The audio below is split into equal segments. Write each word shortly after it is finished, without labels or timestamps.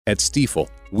At Stifel,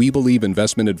 we believe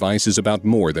investment advice is about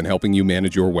more than helping you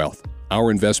manage your wealth.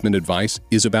 Our investment advice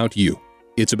is about you.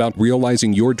 It's about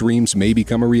realizing your dreams may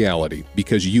become a reality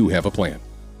because you have a plan.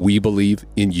 We believe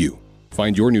in you.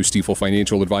 Find your new Stifel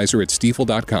financial advisor at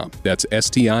stifel.com. That's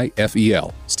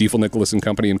STIFEL. Stifel Nicholas and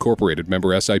Company Incorporated, member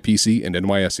SIPC and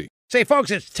NYSE. Say,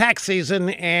 folks, it's tax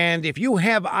season, and if you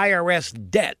have IRS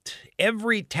debt,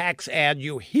 every tax ad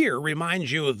you hear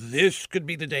reminds you this could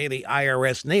be the day the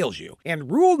IRS nails you. And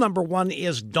rule number one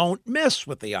is don't mess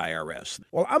with the IRS.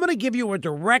 Well, I'm going to give you a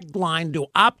direct line to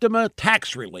Optima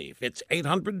Tax Relief. It's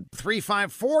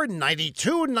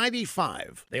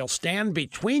 800-354-9295. They'll stand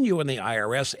between you and the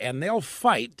IRS, and they'll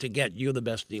fight to get you the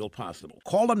best deal possible.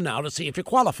 Call them now to see if you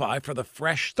qualify for the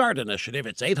Fresh Start Initiative.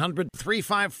 It's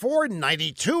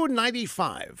 800-354-9295.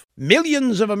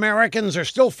 Millions of Americans are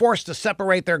still forced to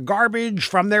separate their garbage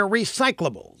from their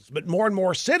recyclables, but more and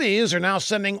more cities are now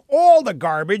sending all the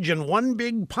garbage in one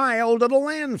big pile to the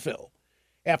landfill.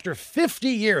 After 50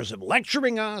 years of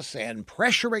lecturing us and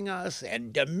pressuring us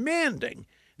and demanding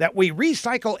that we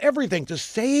recycle everything to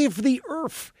save the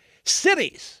earth,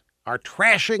 cities are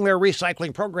trashing their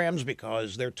recycling programs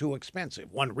because they're too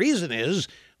expensive. One reason is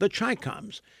the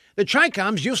Chi-Coms. The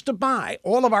Chi-Coms used to buy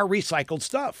all of our recycled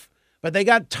stuff, but they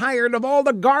got tired of all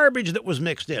the garbage that was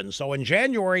mixed in. So in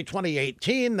January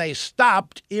 2018, they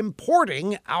stopped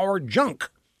importing our junk.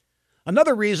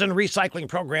 Another reason recycling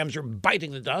programs are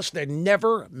biting the dust, they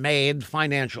never made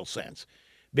financial sense.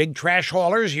 Big trash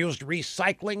haulers used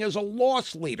recycling as a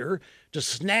loss leader to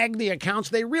snag the accounts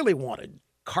they really wanted,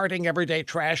 carting everyday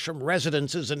trash from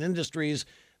residences and industries.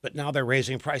 But now they're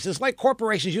raising prices like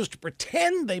corporations used to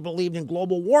pretend they believed in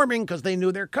global warming because they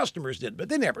knew their customers did, but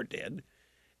they never did.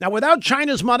 Now, without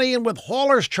China's money and with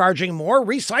haulers charging more,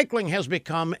 recycling has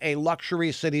become a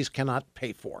luxury cities cannot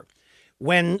pay for.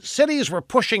 When cities were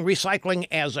pushing recycling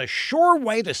as a sure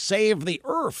way to save the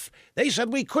earth, they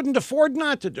said we couldn't afford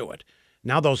not to do it.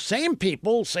 Now those same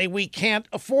people say we can't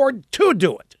afford to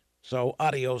do it. So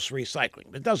adios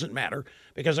recycling. It doesn't matter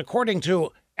because according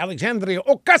to Alexandria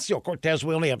Ocasio-Cortez,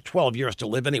 we only have 12 years to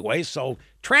live anyway, so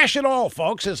trash it all,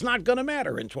 folks. It's not going to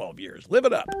matter in 12 years. Live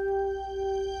it up.